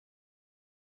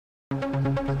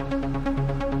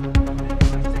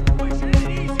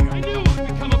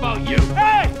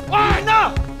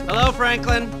Hello,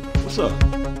 Franklin. What's up?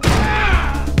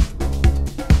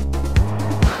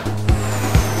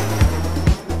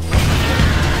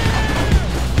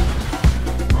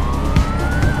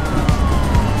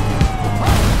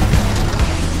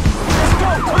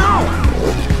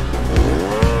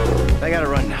 I gotta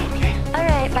run now, okay? All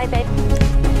right, bye, babe.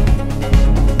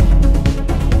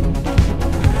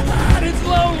 God, it's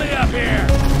lonely up here!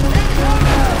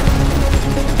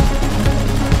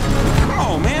 Come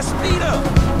on, man, speed up!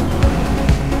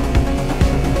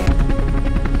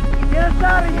 Get us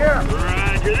out of here!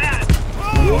 Roger that!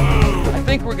 Whoa! I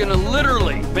think we're gonna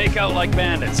literally make out like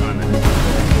bandits on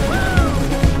this.